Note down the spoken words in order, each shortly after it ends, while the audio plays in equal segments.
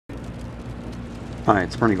Hi,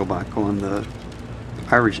 it's Bernie Goldbach on the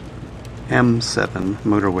Irish M7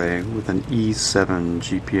 motorway with an E7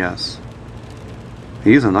 GPS. I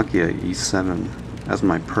use a Nokia E7 as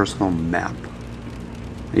my personal map.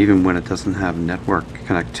 Even when it doesn't have network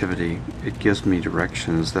connectivity, it gives me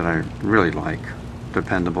directions that I really like.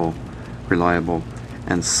 Dependable, reliable,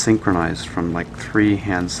 and synchronized from like 3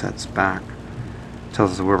 handsets back. It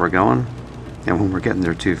tells us where we're going, and when we're getting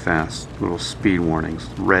there too fast, little speed warnings,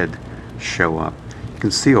 red, show up. You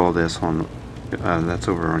can see all this on that's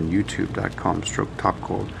over on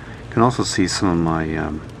youtube.com/topgold. You can also see some of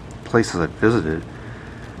my places I've visited,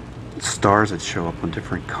 stars that show up on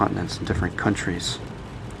different continents and different countries.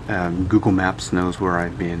 Google Maps knows where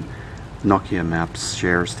I've been. Nokia Maps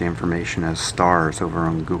shares the information as stars over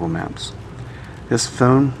on Google Maps. This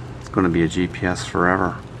phone is going to be a GPS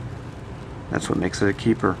forever. That's what makes it a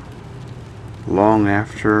keeper. Long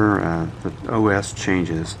after the OS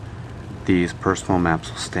changes, these personal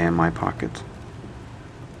maps will stay in my pocket.